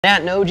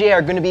Nat and OJ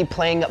are going to be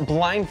playing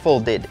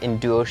Blindfolded in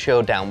Duo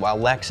Showdown while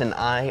Lex and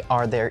I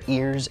are their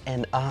ears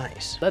and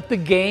eyes. Let the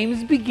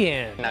games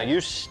begin. Now you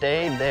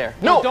stay there.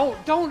 No!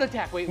 Don't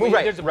attack. Wait,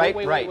 right, there's a right.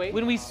 wait.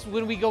 When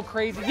we go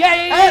crazy.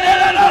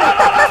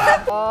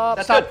 Yeah.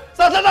 That's good.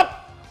 Stop.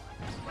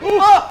 Go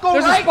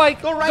There's right. a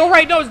spike. Go right. Go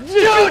right. No,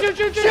 Shoot.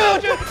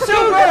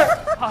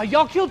 Super.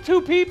 Y'all killed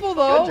 2 people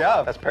though. Good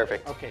job. That's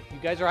perfect. Okay, you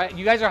guys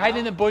are hiding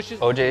in the bushes.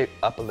 OJ,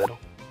 up a little.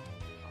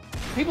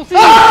 People see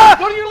you.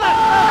 Go to your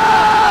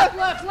left.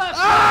 Left.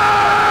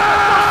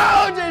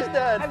 OJ's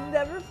dead. I've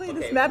never played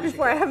this map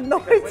before. I have no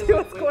idea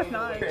what's going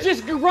on.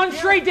 Just run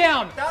straight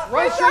down.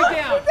 Right straight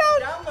down.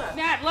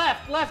 Nat,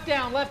 left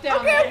down. Left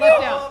down.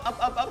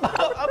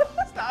 Up.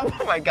 Stop.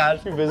 Oh my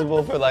gosh, you're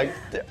visible for like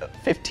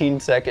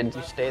 15 seconds.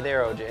 You stay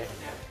there, OJ.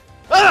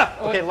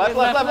 Okay, left.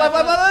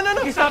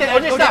 No. You stop. Okay,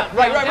 OJ, stop.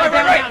 Right.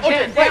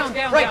 OJ, down.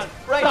 right.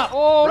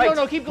 Oh, Right.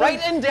 no, keep going.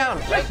 Right and down.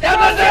 Right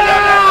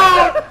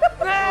down.